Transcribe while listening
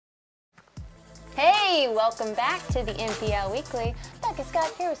Hey, welcome back to the MPL Weekly. Becca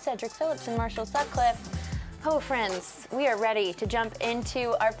Scott here with Cedric Phillips and Marshall Sutcliffe. Oh, friends, we are ready to jump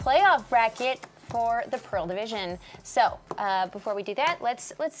into our playoff bracket for the Pearl Division. So, before we do that,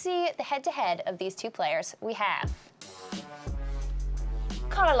 let's see the head-to-head of these two players. We have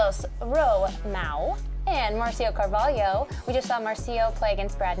Carlos Romao and Marcio Carvalho. We just saw Marcio play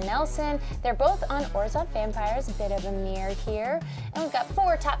against Brad Nelson. They're both on Orzhov Vampires, a bit of a mirror here. And we've got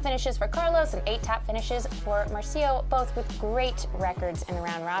 4 top finishes for Carlos and 8 top finishes for Marcio, both with great records in the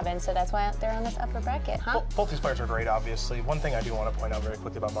round robin. So that's why they're on this upper bracket, huh? Well, both these players are great, obviously. One thing I do want to point out very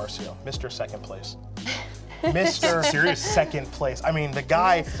quickly about Marcio, Mr. Second Place. Mr. Serious second place. I mean, the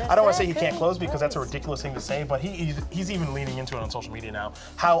guy, I don't want to say he can't close because that's a ridiculous thing to say, but he's even leaning into it on social media now.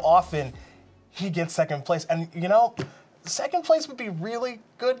 How often he gets second place. And, you know, second place would be really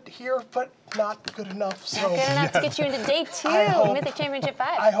good here, but not good enough. So, not good enough to get you into day 2, Mythic Championship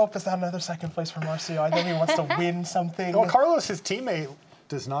 5. I hope it's not another second place for Marcio. I think he wants to win something. Well, Carlos, his teammate,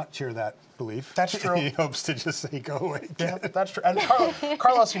 does not share that belief. That's true. He hopes to just say, go away. Yeah, that's true. And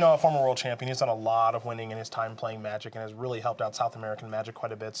Carlos, you know, a former world champion, he's done a lot of winning in his time playing Magic and has really helped out South American Magic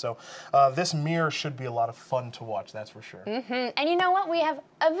quite a bit. So this mirror should be a lot of fun to watch, that's for sure. And you know what? We have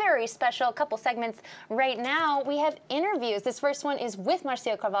a very special couple segments right now. We have interviews. This first one is with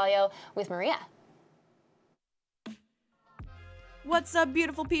Marcio Carvalho with Maria. What's up,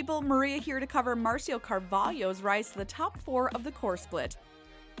 beautiful people? Maria here to cover Marcio Carvalho's rise to the top 4 of the core split.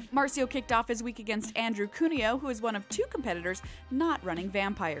 Marcio kicked off his week against Andrew Cuneo, who is one of 2 competitors not running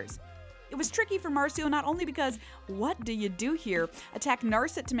vampires. It was tricky for Marcio not only because, what do you do here? Attack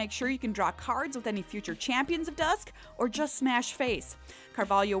Narset to make sure you can draw cards with any future champions of Dusk, or just smash face?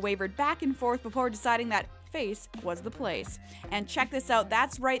 Carvalho wavered back and forth before deciding that face was the place. And check this out,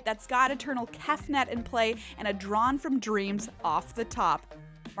 that's right, that's got Eternal Kefnet in play and a Drawn from Dreams off the top.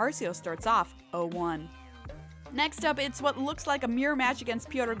 Marcio starts off 0-1. Next up, it's what looks like a mirror match against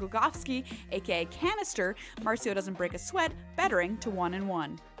Pyotr Glugovsky, aka Canister. Marcio doesn't break a sweat, bettering to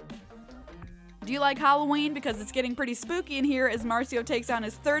 1-1. Do you like Halloween? Because it's getting pretty spooky in here as Marcio takes on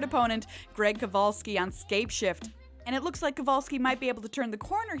his 3rd opponent, Greg Kowalski, on Scape Shift. And it looks like Kowalski might be able to turn the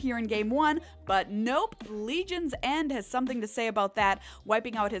corner here in Game 1, but nope, Legion's End has something to say about that,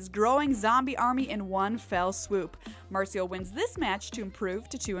 wiping out his growing zombie army in one fell swoop. Marcio wins this match to improve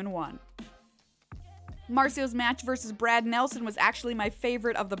to 2-1. Marcio's match versus Brad Nelson was actually my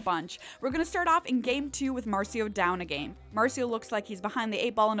favorite of the bunch. We're going to start off in Game 2 with Marcio down a game. Marcio looks like he's behind the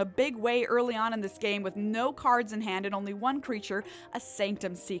 8 ball in a big way early on in this game with no cards in hand and only one creature, a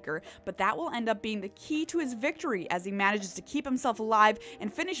Sanctum Seeker. But that will end up being the key to his victory as he manages to keep himself alive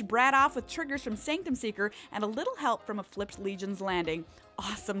and finish Brad off with triggers from Sanctum Seeker and a little help from a flipped Legion's Landing.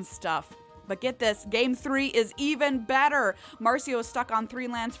 Awesome stuff. But get this, Game 3 is even better. Marcio is stuck on 3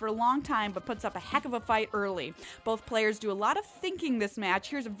 lands for a long time, but puts up a heck of a fight early. Both players do a lot of thinking this match.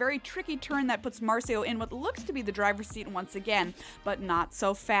 Here's a very tricky turn that puts Marcio in what looks to be the driver's seat once again, but not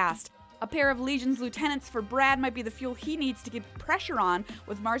so fast. A pair of Legion's Lieutenants for Brad might be the fuel he needs to keep pressure on,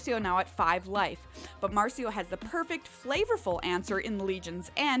 with Marcio now at 5 life. But Marcio has the perfect, flavorful answer in the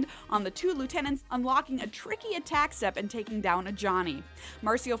Legion's End on the 2 Lieutenants unlocking a tricky attack step and taking down a Johnny.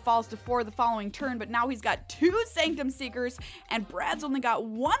 Marcio falls to 4 the following turn, but now he's got 2 Sanctum Seekers, and Brad's only got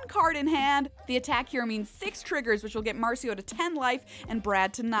 1 card in hand. The attack here means 6 triggers, which will get Marcio to 10 life and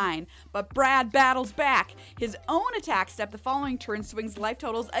Brad to 9. But Brad battles back. His own attack step the following turn swings life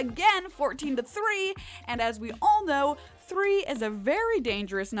totals again 14-3, and as we all know, 3 is a very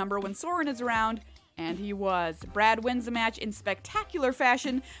dangerous number when Soren is around, and he was. Brad wins the match in spectacular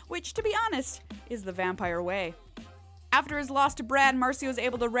fashion, which, to be honest, is the vampire way. After his loss to Brad, Marcio is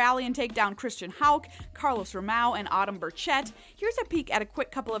able to rally and take down Christian Hauck, Carlos Romao, and Autumn Burchett. Here's a peek at a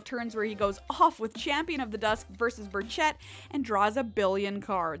quick couple of turns where he goes off with Champion of the Dusk versus Burchett and draws a billion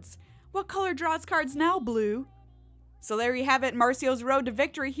cards. What color draws cards now, blue? So there you have it, Marcio's road to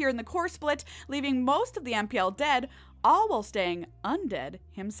victory here in the core split, leaving most of the MPL dead, all while staying undead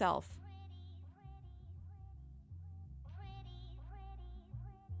himself.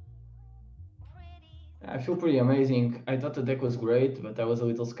 I feel pretty amazing. I thought the deck was great, but I was a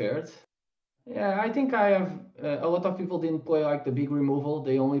little scared. Yeah, I think I have a lot of people didn't play like the big removal.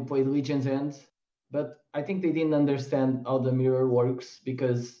 They only played Legion's End, but I think they didn't understand how the mirror works,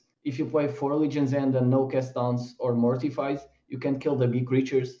 because if you play 4 Legion's End and no cast downs or mortifies, you can kill the big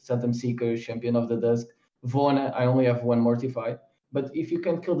creatures, Sanctum Seeker, Champion of the Dusk, Vona. I only have 1 mortify. But if you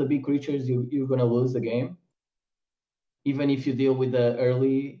can kill the big creatures, you're going to lose the game. Even if you deal with the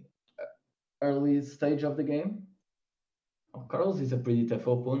early stage of the game. Carlos is a pretty tough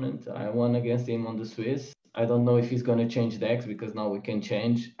opponent. I won against him on the Swiss. I don't know if he's going to change decks because now we can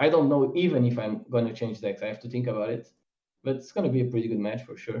change. I don't know even if I'm going to change decks. I have to think about it. But it's going to be a pretty good match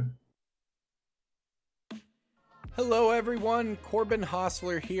for sure. Hello everyone, Corbin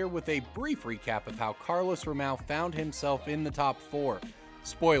Hostler here with a brief recap of how Carlos Romao found himself in the top 4.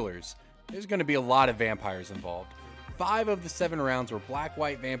 Spoilers, there's going to be a lot of vampires involved. 5 of the 7 rounds were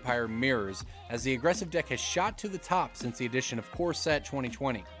black-white vampire mirrors, as the aggressive deck has shot to the top since the addition of Core Set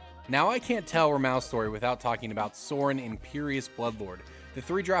 2020. Now I can't tell Romao's story without talking about Sorin Imperious Bloodlord. The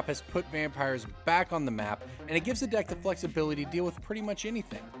 3-drop has put vampires back on the map, and it gives the deck the flexibility to deal with pretty much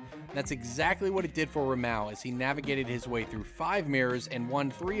anything. That's exactly what it did for Romao as he navigated his way through 5 mirrors and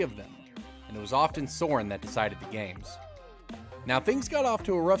won 3 of them, and it was often Sorin that decided the games. Now things got off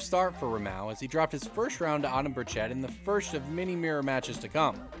to a rough start for Romao as he dropped his first round to Adam Burchett in the first of many mirror matches to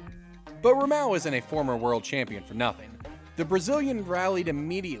come. But Romao isn't a former world champion for nothing. The Brazilian rallied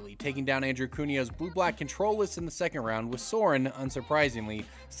immediately, taking down Andrew Cunha's blue-black control list in the second round, with Sorin, unsurprisingly,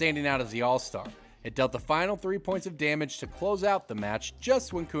 standing out as the all-star. It dealt the final 3 points of damage to close out the match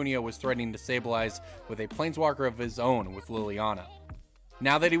just when Cunha was threatening to stabilize with a planeswalker of his own with Liliana.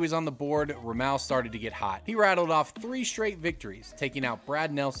 Now that he was on the board, Romao started to get hot. He rattled off 3 straight victories, taking out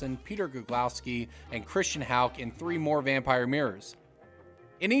Brad Nelson, Peter Guglowski, and Christian Hauck in 3 more Vampire Mirrors.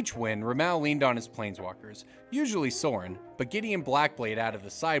 In each win, Romao leaned on his planeswalkers, usually Sorin, but Gideon Blackblade out of the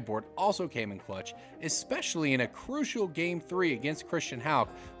sideboard also came in clutch, especially in a crucial Game 3 against Christian Hauck,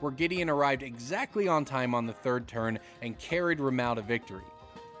 where Gideon arrived exactly on time on the 3rd turn and carried Romao to victory.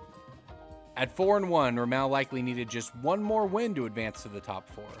 At 4-1, Romao likely needed just 1 more win to advance to the top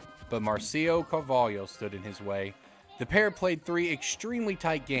 4, but Marcio Carvalho stood in his way. The pair played 3 extremely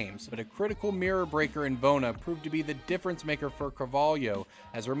tight games, but a critical mirror breaker in Vona proved to be the difference maker for Carvalho,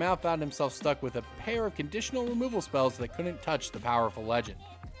 as Romao found himself stuck with a pair of conditional removal spells that couldn't touch the powerful legend.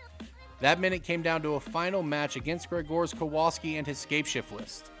 That minute came down to a final match against Gregor's Kowalski and his Scapeshift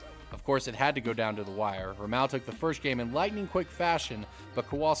list. Of course, it had to go down to the wire. Romao took the first game in lightning-quick fashion, but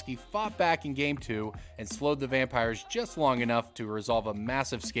Kowalski fought back in Game 2 and slowed the Vampires just long enough to resolve a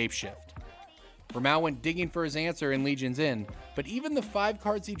massive Scapeshift. Romao went digging for his answer in Legion's Inn, but even the 5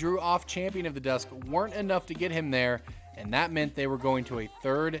 cards he drew off Champion of the Dusk weren't enough to get him there, and that meant they were going to a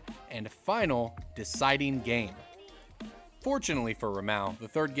 3rd and final deciding game. Fortunately for Romao, the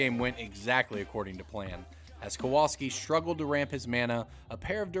 3rd game went exactly according to plan. As Kowalski struggled to ramp his mana, a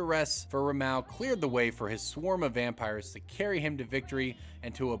pair of Duress for Romao cleared the way for his swarm of vampires to carry him to victory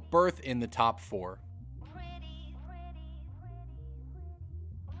and to a berth in the top 4.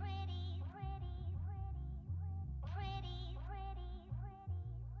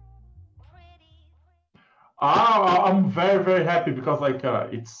 I'm very, very happy because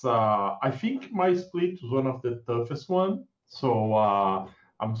it's I think my split was one of the toughest one. So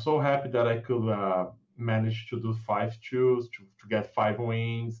I'm so happy that I could manage to do 5 choose to get 5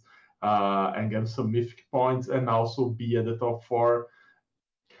 wins and get some mythic points and also be at the top 4.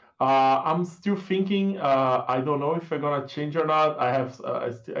 I'm still thinking. I don't know if I'm gonna change or not.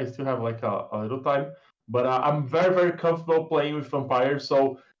 I still have like a little time, but I'm very, very comfortable playing with vampires.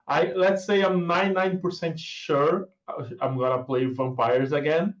 So let's say I'm 99% sure I'm gonna play vampires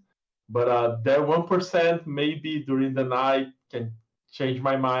again, but that 1% maybe during the night can change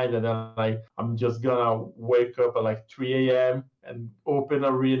my mind, and then I'm just gonna wake up at like 3 a.m. and open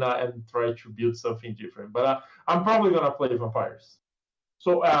arena and try to build something different. But I'm probably gonna play vampires.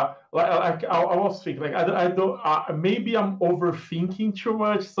 So I was thinking I don't maybe I'm overthinking too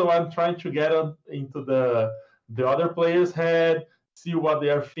much, so I'm trying to get into the other player's head. See what they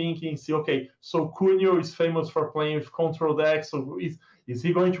are thinking. See, okay, so Cunha is famous for playing with control decks. So is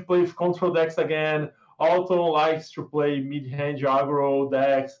he going to play with control decks again? Alton likes to play mid-range aggro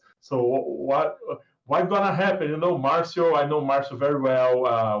decks. So what's gonna happen? You know, Marcio. I know Marcio very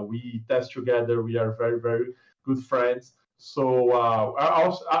well. We test together. We are very, very good friends. So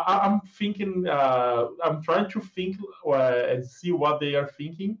I'm thinking. I'm trying to think and see what they are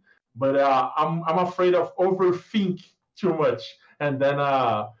thinking. But I'm afraid of overthink too much and then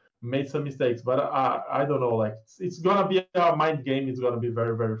made some mistakes. But I don't know. Like it's gonna be a mind game. It's gonna be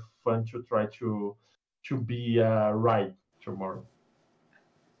very, very fun to try to be right tomorrow.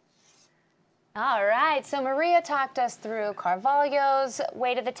 All right, so Maria talked us through Carvalho's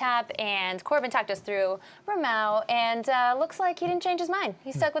way to the top, and Corbin talked us through Romao, and looks like he didn't change his mind.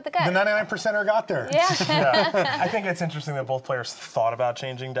 He stuck with the gut. The 99%er got there. Yeah. Yeah. I think it's interesting that both players thought about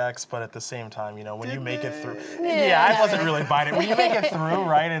changing decks, but at the same time, you know, when you make it through, I wasn't really buying it. When you make it through,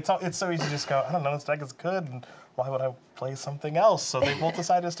 right, it's so easy to just go, I don't know, this deck is good, and why would I play something else? So they both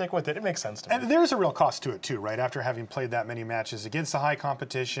decided to stick with it. It makes sense to me. And there's a real cost to it too, right? After having played that many matches against the high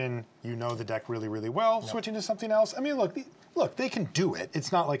competition, you know the deck really, really well. Yep. Switching to something else. I mean, look, they can do it.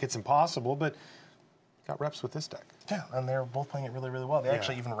 It's not like it's impossible, but got reps with this deck. Yeah, and they're both playing it really, really well. They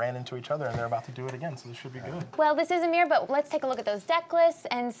actually even ran into each other, and they're about to do it again, so this should be good. Well, this is Amir, but let's take a look at those deck lists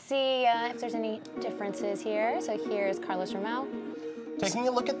and see if there's any differences here. So here's Carlos Romao. Taking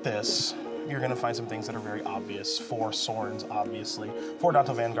a look at this, you're going to find some things that are very obvious. 4 Sorns, obviously. 4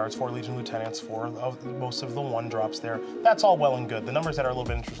 Danto Vanguards, 4 Legion Lieutenants, 4 of most of the 1-drops there. That's all well and good. The numbers that are a little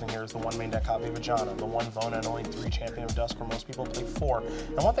bit interesting here is the 1 main deck copy of Vajana, the 1 Vona, and only 3 Champion of Dusk, where most people play 4.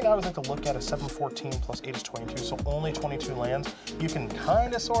 And one thing I always like to look at is 714 plus 8 is 22, so only 22 lands. You can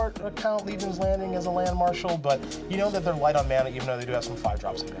kind of sort of count Legion's Landing as a land marshal, but you know that they're light on mana, even though they do have some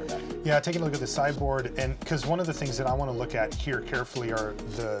 5-drops in their deck. Yeah, taking a look at the sideboard, and because one of the things that I want to look at here carefully are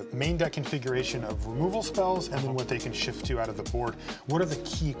the main deck configuration of removal spells and then what they can shift to out of the board. What are the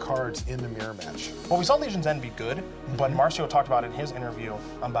key cards in the mirror match? Well, we saw Legion's End be good, but Marcio talked about in his interview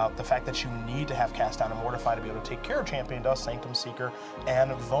about the fact that you need to have Cast Down and Mortify to be able to take care of Champion Dust, Sanctum Seeker,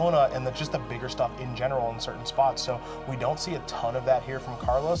 and Vona, and just the bigger stuff in general in certain spots. So we don't see a ton of that here from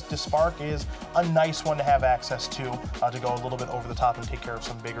Carlos. Dispark is a nice one to have access to go a little bit over the top and take care of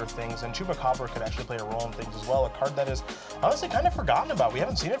some bigger things. And Chupacabra could actually play a role in things as well, a card that is honestly kind of forgotten about. We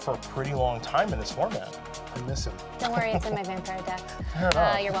haven't seen it for a pretty long time in this format. I miss him. Don't worry, it's in my vampire deck.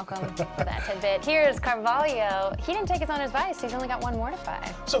 You're welcome for that tidbit. Here's Carvalho. He didn't take his own advice. He's only got 1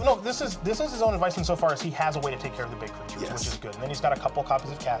 Mortify. So no, this is his own advice insofar as he has a way to take care of the big creatures, which is good. And then he's got a couple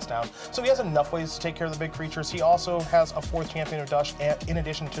copies of Cast Down. So he has enough ways to take care of the big creatures. He also has a 4th Champion of Dusk in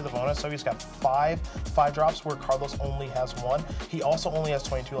addition to the bonus. So he's got 5 drops where Carlos only has 1. He also only has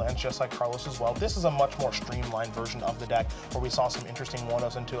 22 lands, just like Carlos as well. This is a much more streamlined version of the deck where we saw some interesting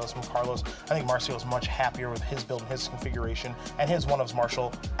 1-0s and 2-0s from Carlos. I think Marcio is much happier with his build and his configuration, and his 1-ofs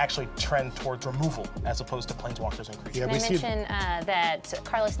Marshall actually trend towards removal as opposed to planeswalkers and creatures. Yeah, we mentioned that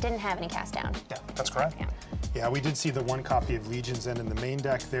Carlos didn't have any Cast Down. Yeah, that's correct. Yeah, we did see the 1 copy of Legion's End in the main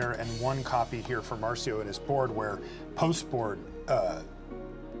deck there, and 1 copy here for Marcio in his board, where post-board,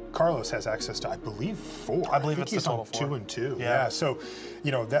 Carlos has access to, I believe, 4. I believe it's he's the total on 4. 2 and 2. Yeah. So, you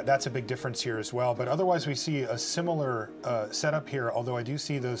know, that's a big difference here as well. But otherwise, we see a similar setup here, although I do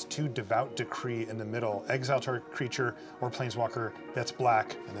see those 2 Devout Decree in the middle. Exile target creature or planeswalker that's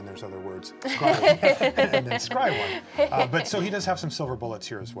black, and then there's other words, scry, and then scry 1. But so he does have some silver bullets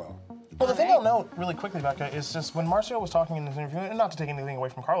here as well. Well, the thing I'll note really quickly, Becca, is just when Marcio was talking in his interview, and not to take anything away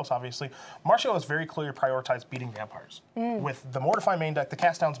from Carlos, obviously, Marcio has very clearly prioritized beating vampires. With the Mortify main deck, the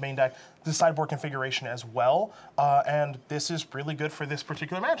Cast Downs main deck, the sideboard configuration as well, and this is really good for this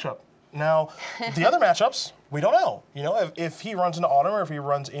particular matchup. Now, the other matchups, we don't know. You know, if he runs into Autumn or if he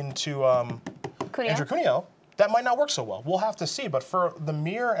runs into Andrew Cuneo, that might not work so well. We'll have to see, but for the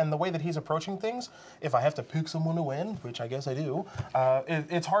mirror and the way that he's approaching things, if I have to pick someone to win, which I guess I do,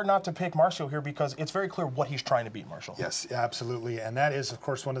 it's hard not to pick Marcio here because it's very clear what he's trying to beat, Marshall. Yes, absolutely, and that is, of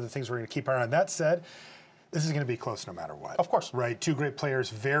course, one of the things we're going to keep our eye on. That said, this is going to be close no matter what. Of course. Right, 2 great players,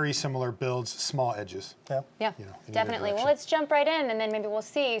 very similar builds, small edges. Yeah, you know, definitely. Well, let's jump right in, and then maybe we'll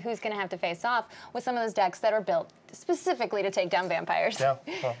see who's going to have to face off with some of those decks that are built specifically to take down vampires. Yeah,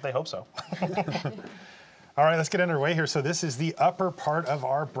 well, they hope so. All right, let's get underway here. So this is the upper part of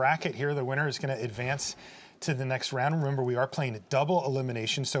our bracket here. The winner is going to advance to the next round. Remember, we are playing double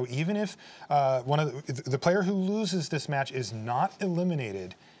elimination. So even if one of the player who loses this match is not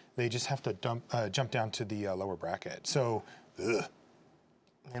eliminated, they just have to jump down to the lower bracket. So,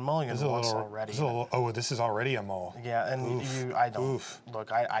 And Mulligan's once already. This is already a mull. Yeah, and I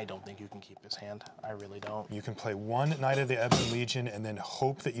don't think you can keep this hand. I really don't. You can play 1 Knight of the Ebon Legion and then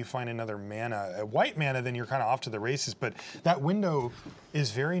hope that you find another mana. A white mana, then you're kind of off to the races, but that window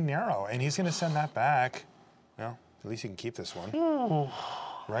is very narrow, and he's going to send that back. Well, at least you can keep this one.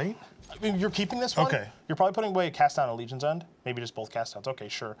 Right? I mean, you're keeping this one? Okay. You're probably putting away a Cast Down at Legion's End? Maybe just both Cast Downs. Okay,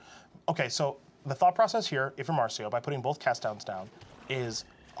 sure. Okay, so the thought process here, if you're Marcio, by putting both Cast Downs down, is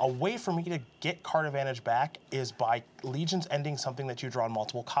a way for me to get card advantage back is by Legion's Ending something that you draw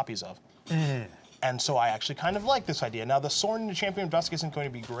multiple copies of. And so I actually kind of like this idea. Now, the Sorin into Champion of Dusk isn't going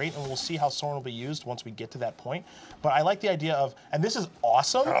to be great, and we'll see how Sorin will be used once we get to that point. But I like the idea of, and this is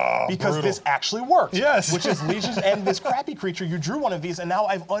awesome, because this actually worked. Yes. Which is Legion's End, this crappy creature. You drew one of these, and now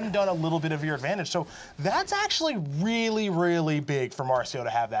I've undone a little bit of your advantage. So that's actually really, really big for Marcio to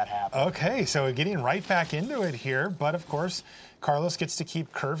have that happen. Okay, so getting right back into it here, but of course, Carlos gets to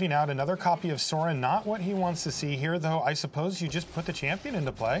keep curving out another copy of Sorin. Not what he wants to see here, though. I suppose you just put the champion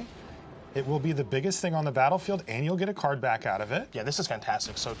into play. It will be the biggest thing on the battlefield, and you'll get a card back out of it. Yeah, this is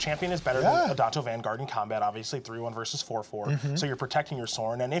fantastic. So Champion is better than Adanto Vanguard in combat, obviously, 3-1 versus 4-4. So you're protecting your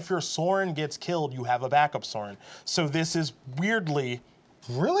Sorin, and if your Sorin gets killed, you have a backup Sorin. So this is weirdly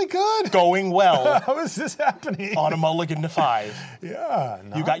really good. Going well. How is this happening? On a mulligan to 5. Yeah,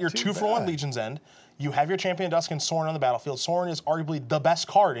 you got your 2-for-1 Legion's End. You have your Champion of Dusk and Sorin on the battlefield. Sorin is arguably the best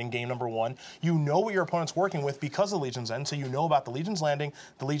card in game number 1. You know what your opponent's working with because of Legion's End, so you know about the Legion's Landing,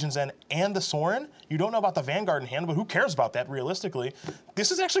 the Legion's End, and the Sorin. You don't know about the Vanguard in hand, but who cares about that realistically?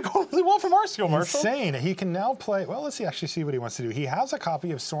 This is actually going really well for Marcio, Marshall. Insane. He can now play, well, let's actually see what he wants to do. He has a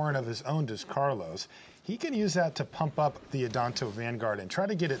copy of Sorin of his own, does Carlos. He can use that to pump up the Adanto Vanguard and try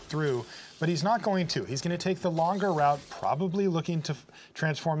to get it through, but he's not going to. He's going to take the longer route, probably looking to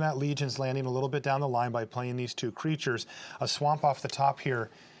transform that Legion's Landing a little bit down the line by playing these 2 creatures. A swamp off the top here,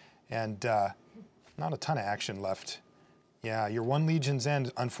 and not a ton of action left. Yeah, your 1 Legion's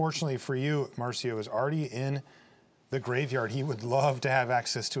End, unfortunately for you, Marcio, is already in the graveyard. He would love to have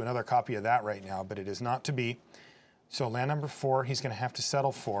access to another copy of that right now, but it is not to be. So land number 4, he's going to have to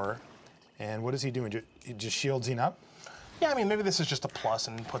settle for. And what is he doing? Just shielding up? Yeah, I mean, maybe this is just a plus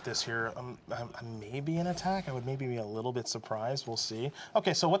and put this here. Maybe an attack. I would maybe be a little bit surprised. We'll see.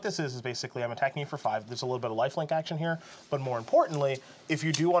 Okay, so what this is basically I'm attacking you for 5. There's a little bit of lifelink action here. But more importantly, if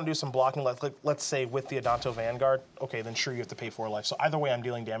you do want to do some blocking, let's say with the Adanto Vanguard, okay, then sure you have to pay 4 life. So either way, I'm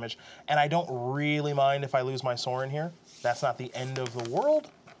dealing damage. And I don't really mind if I lose my Sorin here. That's not the end of the world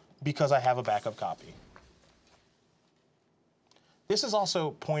because I have a backup copy. This is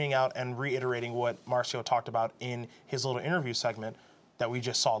also pointing out and reiterating what Marcio talked about in his little interview segment that we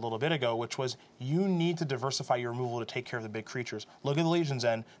just saw a little bit ago, which was you need to diversify your removal to take care of the big creatures. Look at the Legion's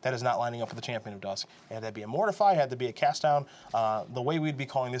End. That is not lining up with the Champion of Dusk. It had to be a Mortify, it had to be a Cast Down. The way we'd be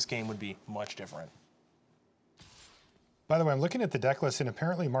calling this game would be much different. By the way, I'm looking at the deck list, and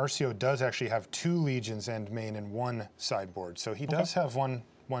apparently Marcio does actually have 2 Legion's End main and 1 sideboard. So he does have one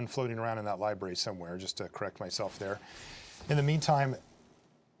floating around in that library somewhere, just to correct myself there. In the meantime,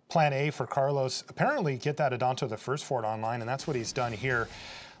 plan A for Carlos, apparently get that Adanto the First Fort online, and that's what he's done here.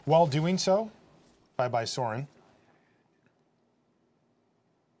 While doing so, bye-bye Sorin.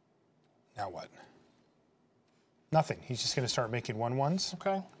 Now what? Nothing. He's just going to start making 1/1s.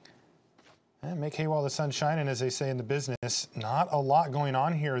 Okay. And make hay while the sun's shining, as they say in the business. Not a lot going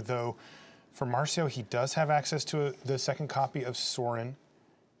on here, though. For Marcio, he does have access to the second copy of Sorin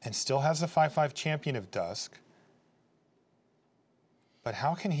and still has the 5/5 Champion of Dusk. But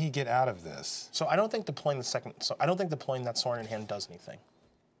how can he get out of this? So I don't think deploying that Sorin in hand does anything.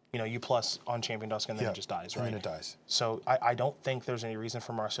 You know, you plus on Champion Dusk and then it just dies, right? And then it dies. So I don't think there's any reason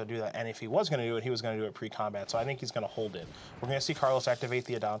for Marcio to do that. And if he was going to do it, he was going to do it pre-combat. So I think he's going to hold it. We're going to see Carlos activate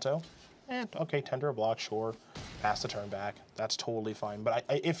the Adanto. And okay, tender a block, sure. Pass the turn back. That's totally fine. But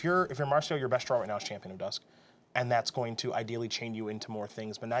if you're Marcio, your best draw right now is Champion of Dusk. And that's going to ideally chain you into more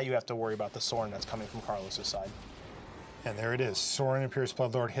things. But now you have to worry about the Sorin that's coming from Carlos's side. And there it is. Sorin Imperious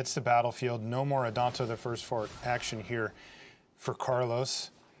Bloodlord hits the battlefield. No more Adanto the First Fort action here for Carlos.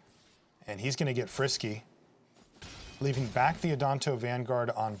 And he's going to get frisky, leaving back the Adanto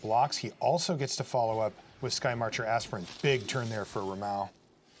Vanguard on blocks. He also gets to follow up with Sky Marcher Aspirant. Big turn there for Romao.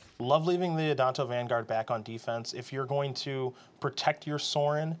 Love leaving the Adanto Vanguard back on defense. If you're going to protect your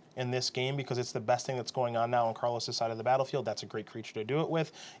Sorin in this game because it's the best thing that's going on now on Carlos' side of the battlefield, that's a great creature to do it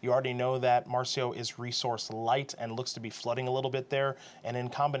with. You already know that Marcio is resource light and looks to be flooding a little bit there. And in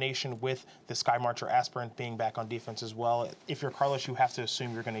combination with the Sky Marcher Aspirant being back on defense as well, if you're Carlos, you have to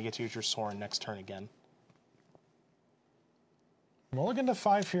assume you're going to get to use your Sorin next turn again. Mulligan to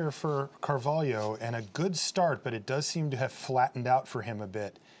 5 here for Carvalho, and a good start, but it does seem to have flattened out for him a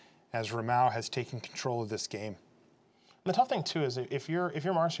bit as Romao has taken control of this game. And the tough thing too is if you're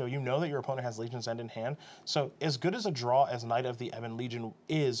Marcio, you know that your opponent has Legion's End in hand. So as good as a draw as Knight of the Ebon Legion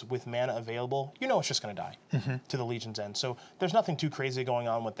is with mana available, you know it's just going to die to the Legion's End. So there's nothing too crazy going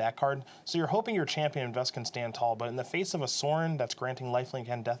on with that card. So you're hoping your Champion of Dusk can stand tall, but in the face of a Sorin that's granting lifelink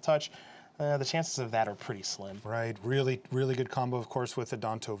and Death Touch, the chances of that are pretty slim. Right, really, really good combo, of course, with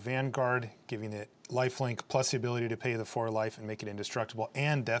Adanto Vanguard, giving it lifelink plus the ability to pay the 4 life and make it indestructible,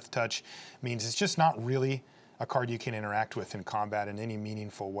 and Death Touch means it's just not really a card you can interact with in combat in any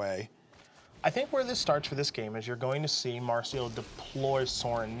meaningful way. I think where this starts for this game is you're going to see Marcio deploy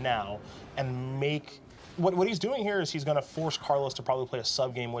Sorin now and make... What he's doing here is he's going to force Carlos to probably play a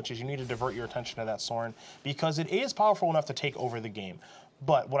sub-game, which is you need to divert your attention to that Sorin because it is powerful enough to take over the game.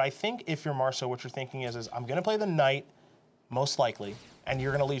 But what I think if you're Marcio, what you're thinking is I'm going to play the Knight, most likely, and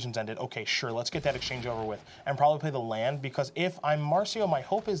you're going to Legion's End it. Okay, sure, let's get that exchange over with. And probably play the land, because if I'm Marcio, my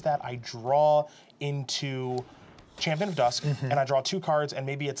hope is that I draw into Champion of Dusk, and I draw 2 cards, and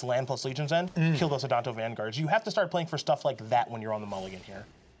maybe it's land plus Legion's End, kill those Adanto Vanguards. You have to start playing for stuff like that when you're on the mulligan here.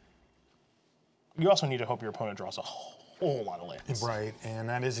 You also need to hope your opponent draws a whole lot of lands. Right, and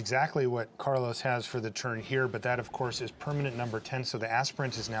that is exactly what Carlos has for the turn here, but that, of course, is permanent number 10, so the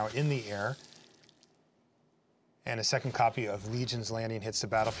Aspirant is now in the air. And a second copy of Legion's Landing hits the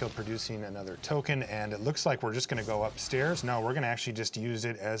battlefield, producing another token, and it looks like we're just gonna go upstairs. No, we're gonna actually just use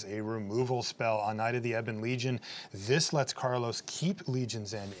it as a removal spell on Knight of the Ebon Legion. This lets Carlos keep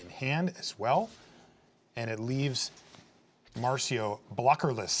Legion's End in hand as well, and it leaves Marcio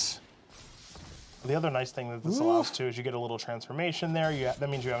blockerless. The other nice thing that this allows too is you get a little transformation there. That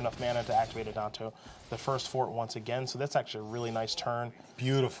means you have enough mana to activate Adanto, the first fort once again. So that's actually a really nice turn.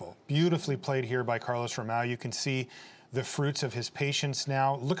 Beautiful, beautifully played here by Carlos Romao. You can see the fruits of his patience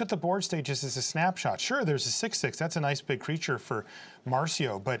now. Look at the board stages as a snapshot. Sure, there's a 6/6. That's a nice big creature for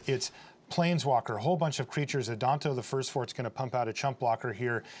Marcio, but it's Planeswalker, a whole bunch of creatures. Adanto, the first fort's going to pump out a chump blocker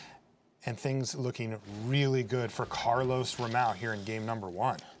here, and things looking really good for Carlos Romao here in game number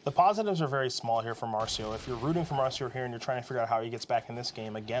 1. The positives are very small here for Marcio. If you're rooting for Marcio here and you're trying to figure out how he gets back in this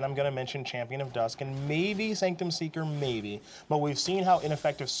game, again, I'm going to mention Champion of Dusk and maybe Sanctum Seeker, maybe. But we've seen how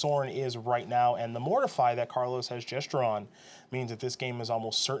ineffective Sorin is right now, and the Mortify that Carlos has just drawn means that this game is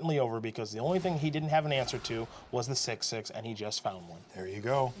almost certainly over because the only thing he didn't have an answer to was the 6/6, and he just found one. There you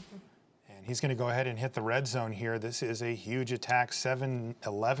go. And he's going to go ahead and hit the red zone here. This is a huge attack,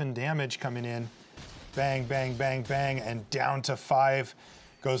 711 damage coming in. Bang, bang, bang, bang, and down to 5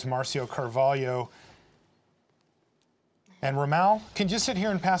 goes Marcio Carvalho. And Romao can just sit here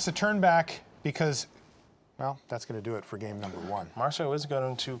and pass the turn back because, well, that's going to do it for game number 1. Marcio is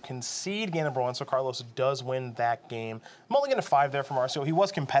going to concede game number 1, so Carlos does win that game. Mulligan to 5 there for Marcio. He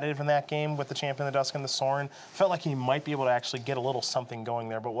was competitive in that game with the Champion of the Dusk and the Sorin. Felt like he might be able to actually get a little something going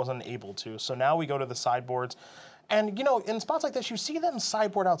there, but wasn't able to. So now we go to the sideboards. And, you know, in spots like this, you see them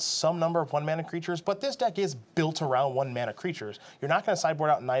sideboard out some number of 1-mana creatures, but this deck is built around 1-mana creatures. You're not going to sideboard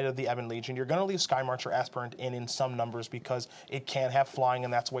out Knight of the Ebon Legion. You're going to leave Sky Marcher Aspirant in some numbers because it can have flying,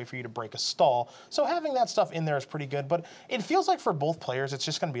 and that's a way for you to break a stall. So having that stuff in there is pretty good, but it feels like for both players, it's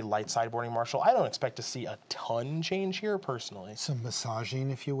just going to be light sideboarding, Marshall. I don't expect to see a ton change here, personally. Some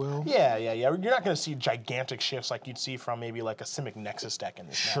massaging, if you will. Yeah. You're not going to see gigantic shifts like you'd see from maybe like a Simic Nexus deck in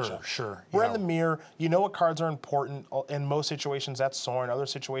this matchup. Sure. We're in the mirror. You know what cards are important. In most situations, that's Sorin. Other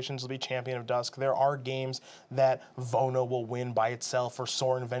situations will be Champion of Dusk. There are games that Vono will win by itself, or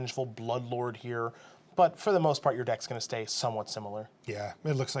Sorin Vengeful Bloodlord here. But for the most part, your deck's going to stay somewhat similar. Yeah,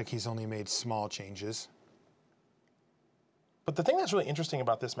 it looks like he's only made small changes. But the thing that's really interesting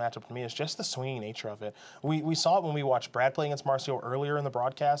about this matchup to me is just the swinging nature of it. We saw it when we watched Brad play against Marcio earlier in the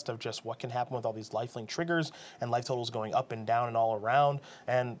broadcast of just what can happen with all these lifelink triggers and life totals going up and down and all around.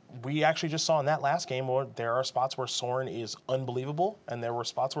 And we actually just saw in that last game where there are spots where Sorin is unbelievable, and there were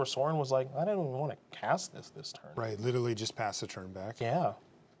spots where Sorin was like, I don't even want to cast this turn. Right, literally just pass the turn back. Yeah.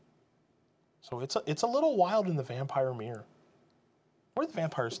 So it's a little wild in the Vampire Mirror. Where do the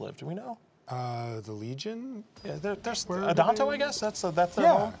vampires live? Do we know? The Legion? Yeah, there's Adanto, I guess? That's their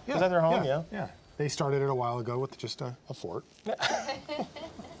home? Yeah. Is that their home? Yeah. They started it a while ago with just a fort.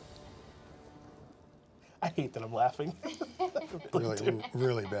 I hate that I'm laughing.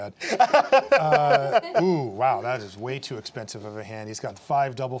 really bad. Ooh, wow, that is way too expensive of a hand. He's got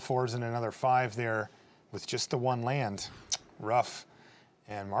 5 double 4s and another 5 there with just the 1 land. Rough.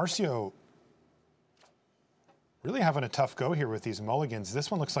 And Marcio really having a tough go here with these mulligans. This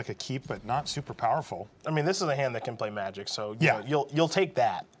one looks like a keep, but not super powerful. I mean, this is a hand that can play Magic, so you know, you'll take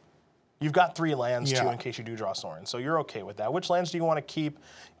that. You've got 3 lands too in case you do draw Sorin, so you're okay with that. Which lands do you want to keep?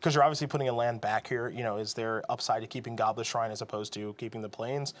 Because you're obviously putting a land back here. You know, is there upside to keeping Goblet Shrine as opposed to keeping the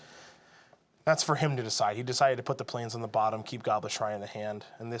Plains? That's for him to decide. He decided to put the Plains on the bottom, keep Goblet Shrine in the hand,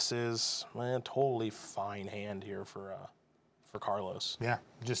 and this is a totally fine hand here for Carlos. Yeah,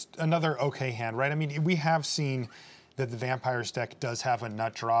 just another okay hand, right? I mean, we have seen that the Vampires deck does have a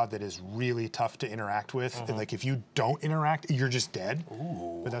nut draw that is really tough to interact with. And like, if you don't interact, you're just dead.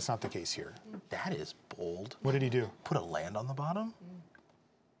 Ooh. But that's not the case here. That is bold. What did he do? Put a land on the bottom?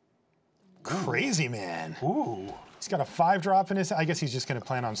 Crazy, man. Ooh. He's got a 5-drop in his. I guess he's just going to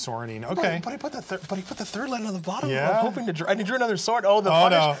plan on Sorining. Okay. But he put the third land on the bottom. Yeah. I'm hoping to draw. And he drew another sword. Oh,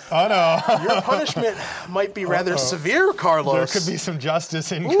 no. Your punishment might be rather severe, Carlos. There could be some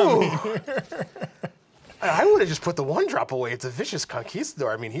justice incoming here. I would have just put the one drop away. It's a vicious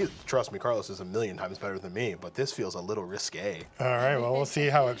conquistador. I mean, trust me, Carlos is a million times better than me, but this feels a little risque. All right, well, we'll see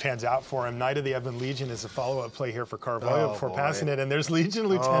how it pans out for him. Knight of the Ebon Legion is a follow-up play here for Carvalho before passing it, and there's Legion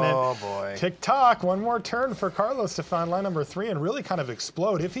Lieutenant. Oh, boy. Tick-tock, one more turn for Carlos to find line number 3 and really kind of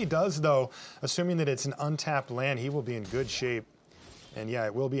explode. If he does, though, assuming that it's an untapped land, he will be in good shape. And yeah,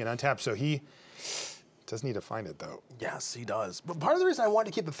 it will be an untapped, so he does need to find it, though. Yes, he does. But part of the reason I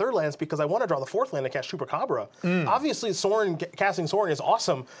wanted to keep the third land is because I want to draw the fourth land to cast Chupacabra. Obviously, casting Sorin is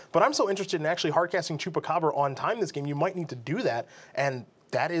awesome, but I'm so interested in actually hard casting Chupacabra on time this game. You might need to do that, and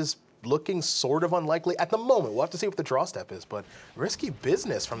that is looking sort of unlikely at the moment. We'll have to see what the draw step is, but risky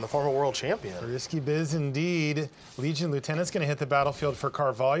business from the former world champion. Risky biz indeed. Legion Lieutenant's going to hit the battlefield for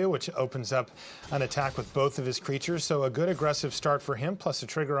Carvalho, which opens up an attack with both of his creatures, so a good aggressive start for him, plus a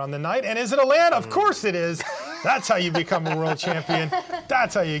trigger on the Knight. And is it a land? Of course it is. That's how you become a world champion.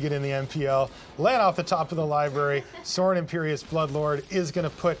 That's how you get in the MPL. Land off the top of the library. Sorin Imperious Bloodlord is going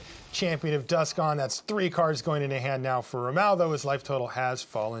to put Champion of Dusk on. That's 3 cards going into hand now for Romao, though his life total has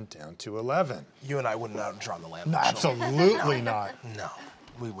fallen down to 11. You and I wouldn't have drawn the land. No, absolutely not. No,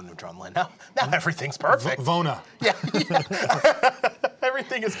 we wouldn't have drawn the land. Now everything's perfect. Vona. Yeah.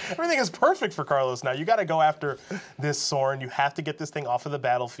 Everything is perfect for Carlos now. You got to go after this Sorin. You have to get this thing off of the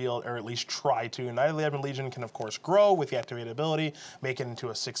battlefield, or at least try to. Knight of the Ebon Legion can, of course, grow with the activated ability, make it into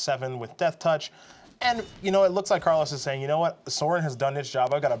a 6/7 with Death Touch. And, you know, it looks like Carlos is saying, you know what, Sorin has done its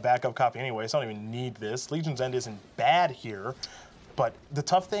job. I've got a backup copy anyway, so I don't even need this. Legion's End isn't bad here. But the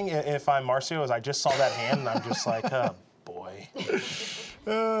tough thing, if I'm Marcio, is I just saw that hand, and I'm just like, oh, boy.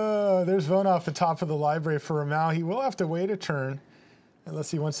 There's Vona off the top of the library for Romao. He will have to wait a turn, unless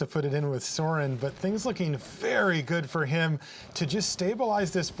he wants to put it in with Sorin, but things looking very good for him to just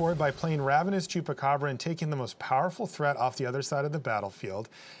stabilize this board by playing Ravenous Chupacabra and taking the most powerful threat off the other side of the battlefield.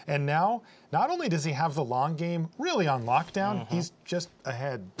 And now, not only does he have the long game really on lockdown, he's just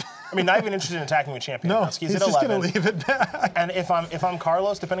ahead. I mean, not even interested in attacking with Champion. No, He's he's at just 11. going to leave it back. And if I'm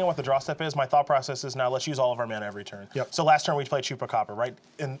Carlos, depending on what the draw step is, my thought process is now let's use all of our mana every turn. Yep. So last turn we play Chupacabra, right?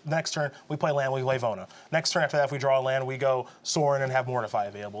 And next turn we play land, we play Vona. Next turn after that, if we draw a land, we go Sorin and have Mortify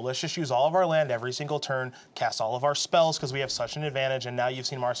available. Let's just use all of our land every single turn, cast all of our spells because we have such an advantage. And now you've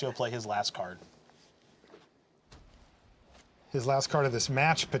seen Marcio play his last card. His last card of this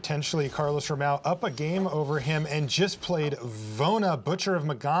match, potentially Carlos Romao up a game over him and just played Vona, Butcher of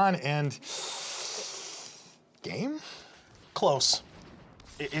Magan, and game? Close.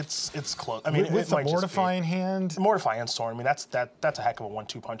 It's close. I mean, with the Mortifying hand? Mortify and Sorin. I mean, that's a heck of a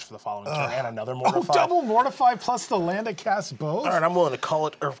 1-2 punch for the following turn, and another Mortify. Oh, double Mortify plus the land to cast both? All right, I'm willing to call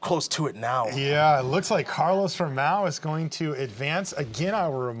it, or close to it now. Yeah, it looks like Carlos Romao is going to advance. Again, I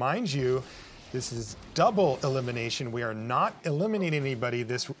will remind you, this is double elimination. We are not eliminating anybody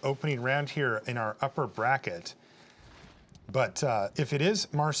this opening round here in our upper bracket. But if it is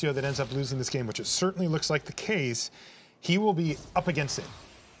Marcio that ends up losing this game, which it certainly looks like the case, he will be up against it.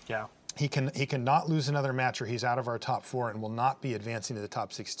 Yeah. He cannot lose another match or he's out of our top 4 and will not be advancing to the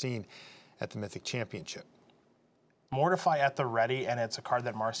top 16 at the Mythic Championship. Mortify at the ready, and it's a card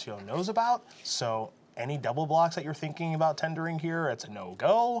that Marcio knows about, so any double blocks that you're thinking about tendering here, it's a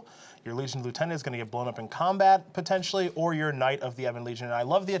no-go. Your Legion Lieutenant is going to get blown up in combat, potentially, or your Knight of the Ebon Legion. And I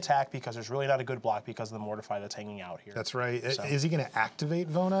love the attack because there's really not a good block because of the Mortify that's hanging out here. That's right. So. Is he going to activate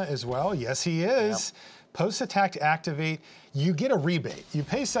Vona as well? Yes, he is. Yep. Post-attack to activate, you get a rebate. You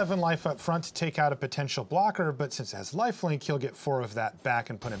pay 7 life up front to take out a potential blocker, but since it has lifelink, he'll get 4 of that back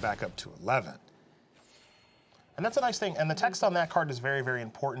and put it back up to 11. And that's a nice thing. And the text on that card is very, very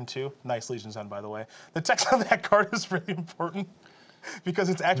important too. Nice Legion's End, by the way. The text on that card is really important because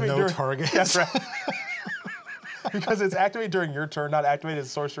it's activated during target. That's right. Because it's activated during your turn, not activated at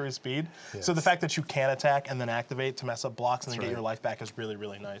sorcery speed. Yes. So the fact that you can attack and then activate to mess up blocks and then get your life back is really,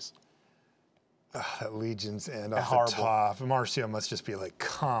 really nice. That Legion's End off the top. Marcio must just be like,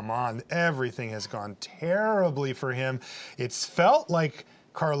 come on. Everything has gone terribly for him. It's felt like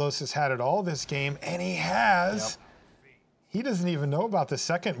Carlos has had it all this game, and he has. Yep. He doesn't even know about the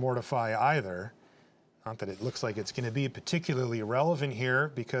second Mortify either. Not that it looks like it's going to be particularly relevant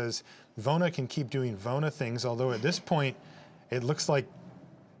here because Vona can keep doing Vona things, although at this point it looks like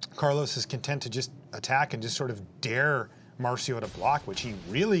Carlos is content to just attack and just sort of dare Marcio to block, which he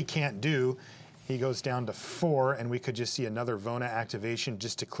really can't do. He goes down to 4, and we could just see another Vona activation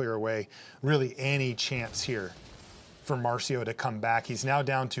just to clear away really any chance here for Marcio to come back. He's now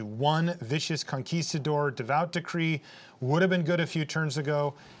down to 1 Vicious Conquistador. Devout Decree would have been good a few turns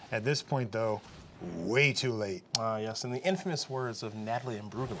ago. At this point, though, way too late. Yes, in the infamous words of Natalie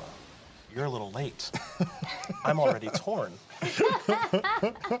Imbruglia, you're a little late. I'm already torn.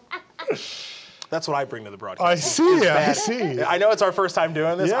 That's what I bring to the broadcast. I see. I see. I know it's our first time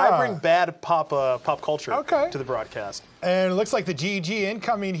doing this. Yeah. I bring bad pop culture to the broadcast. And it looks like the GG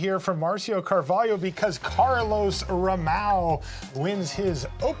incoming here from Marcio Carvalho because Carlos Romao wins his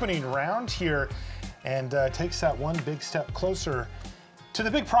opening round here and takes that one big step closer to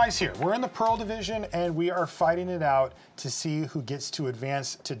the big prize here. We're in the Pearl division and we are fighting it out to see who gets to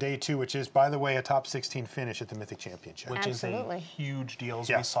advance to day 2, which is, by the way, a top 16 finish at the Mythic Championship. Which is a huge deal, as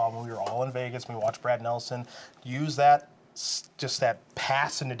Yeah. we saw when we were all in Vegas. We watched Brad Nelson use that, just that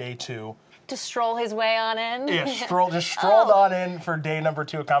pass into day 2. To stroll his way on in. Yeah, strolled on in for day number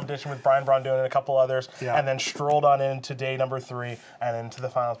 2 of competition with Brian Braun and a couple others, and then strolled on into day number 3 and into the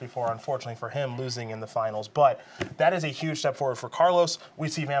finals before, unfortunately for him, losing in the finals. But that is a huge step forward for Carlos. We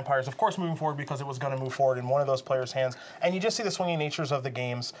see Vampires, of course, moving forward because it was going to move forward in one of those players' hands. And you just see the swinging natures of the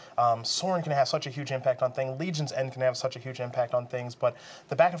games. Soren can have such a huge impact on things. Legion's End can have such a huge impact on things. But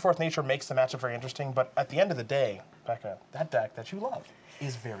the back and forth nature makes the matchup very interesting. But at the end of the day, Becca, that deck that you love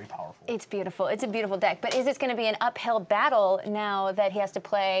is very powerful. It's beautiful. It's a beautiful deck. But is this going to be an uphill battle now that he has to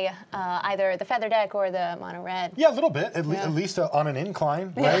play either the Feather deck or the Mono Red? Yeah, a little bit, at least on an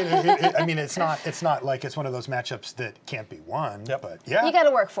incline, right? I mean, it's not like it's one of those matchups that can't be won. Yep. But yeah, You got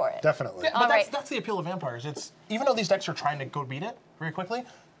to work for it. definitely. Yeah, but that's the appeal of Vampires. It's even though these decks are trying to go beat it very quickly,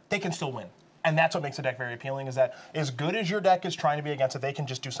 they can still win. And that's what makes the deck very appealing, is that as good as your deck is trying to be against it, they can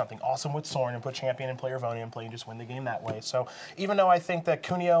just do something awesome with Soren and put Champion and play Ravonian and play and just win the game that way. So even though I think that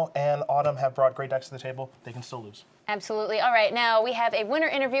Cuneo and Autumn have brought great decks to the table, they can still lose. Absolutely. All right, now we have a winner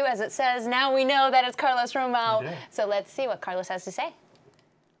interview, as it says. Now we know that it's Carlos Romao. So let's see what Carlos has to say.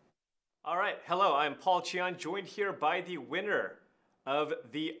 All right, hello, I'm Paul Chion, joined here by the winner of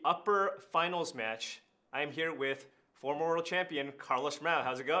the upper finals match. I am here with former world champion Carlos Romao.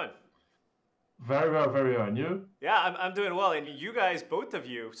 How's it going? Very well, very well. And you? Yeah, I'm doing well. And you guys, both of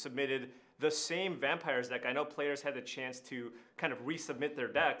you, submitted the same Vampires deck. I know players had the chance to kind of resubmit their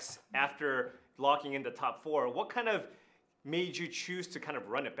decks after locking in the top 4. What kind of made you choose to kind of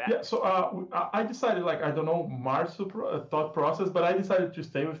run it back? Yeah, so I decided, like, I don't know Marcio's thought process, but I decided to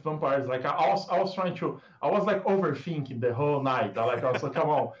stay with Vampires. Like, I was like overthinking the whole night. I was like, come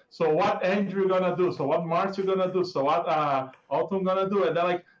on. So what Andrew gonna do? So what Marcio gonna do? So what Autumn gonna do? And then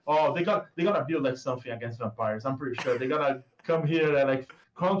like, oh, they're gonna build like something against Vampires. I'm pretty sure they're gonna come here and like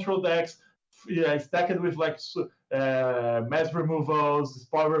control decks, stack it with like mass removals,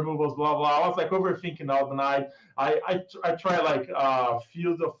 spoil removals, blah blah. I was like overthinking all the night. I tried like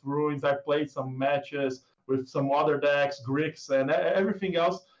Field of Ruins. I played some matches with some other decks, Grix and everything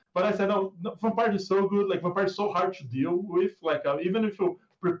else. But I said, no, Vampires is so good. Like Vampires is so hard to deal with. Like even if you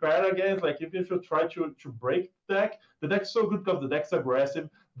prepare against, like even if you try to break the deck's so good because the deck's aggressive.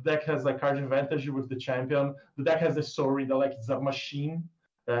 The deck has like card advantage with the champion. The deck has the Sorin that like it's a machine.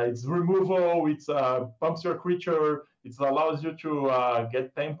 It's removal. It's pumps your creature. It allows you to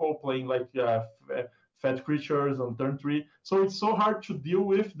get tempo playing like fat creatures on turn 3. So it's so hard to deal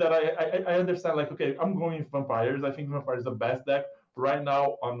with that I understand. Like, okay, I'm going with Vampires. I think Vampires is the best deck right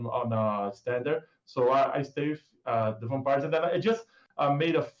now on standard. So I stay with the Vampires, and then I just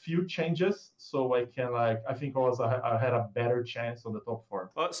made a few changes so I can I think I had a better chance on the top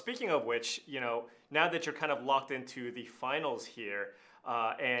 4. Well, speaking of which, now that you're kind of locked into the finals here,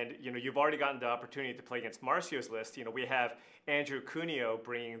 and you've already gotten the opportunity to play against Marcio's list. We have Andrew Cuneo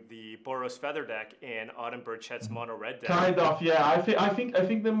bringing the Boros Feather deck and Autumn Burchett's Mono Red deck. Kind of, yeah. I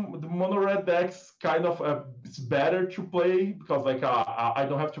think the Mono Red deck's kind of it's better to play because like I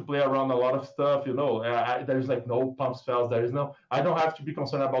don't have to play around a lot of stuff. There's like no pump spells. I don't have to be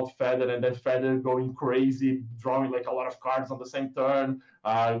concerned about Feather and then Feather going crazy, drawing like a lot of cards on the same turn,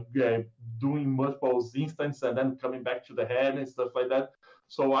 doing multiple instants and then coming back to the hand and stuff like that.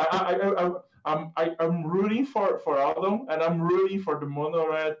 So I'm rooting for Autumn and I'm rooting for the Mono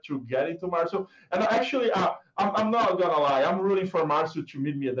Red to get into Marcio. And actually, I'm not gonna lie, I'm rooting for Marcio to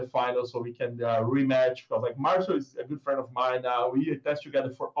meet me at the final so we can rematch because like Marcio is a good friend of mine. We test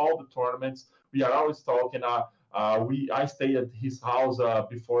together for all the tournaments. We are always talking. I stay at his house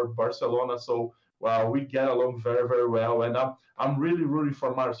before Barcelona, so we get along very, very well. And I'm really rooting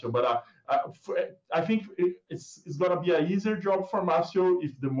for Marcio, but I think it's going to be an easier job for Marcio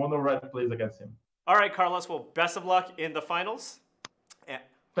if the Mono Red plays against him. All right, Carlos. Well, best of luck in the finals.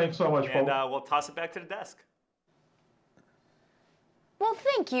 Thanks so much, Paul. And we'll toss it back to the desk. Well,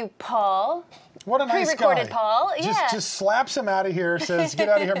 thank you, Paul. What a nice guy. Pre-recorded Paul, yeah. Just slaps him out of here, says, get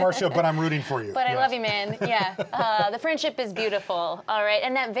out of here, Marcio, but I'm rooting for you. But I love you, man. Yeah. The friendship is beautiful. All right.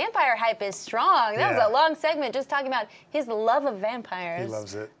 And that vampire hype is strong. That was a long segment just talking about his love of vampires. He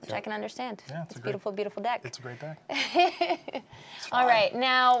loves it. Which I can understand. Yeah, it's a beautiful, beautiful deck. It's a great deck. All right.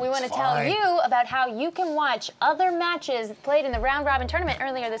 Now we want to tell you about how you can watch other matches played in the round robin tournament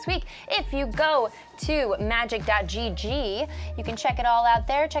earlier this week. If you go to magic.gg, you can check it all out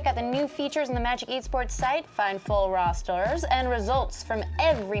there. Check out the new features on the Magic Esports site, find full rosters and results from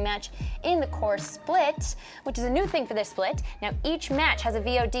every match in the core split, which is a new thing for this split. Now each match has a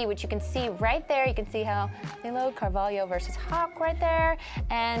VOD, which you can see right there. You can see how they load Carvalho versus Hawk right there,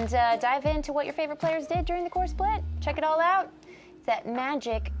 and dive into what your favorite players did during the core split. Check it all out. It's at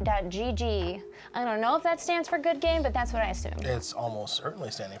magic.gg. I don't know if that stands for good game, but that's what I assume. It's almost certainly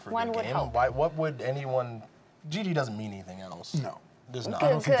standing for One good would game. hope. Why? What would anyone? GG doesn't mean anything else. No. Does not. I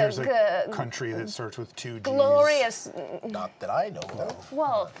don't think there's a country that starts with 2 Gs. Glorious. Not that I know of.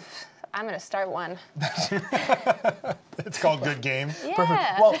 Well, I'm going to start one. It's called Good Game. Yeah.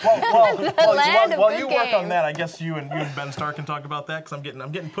 Perfect. While you work on that, I guess you and Ben Stark can talk about that, because I'm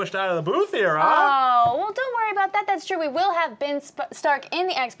getting pushed out of the booth here, huh? Oh, well, don't worry about that. That's true. We will have Ben Stark in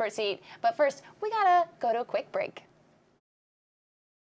the expert seat. But first, we got to go to a quick break.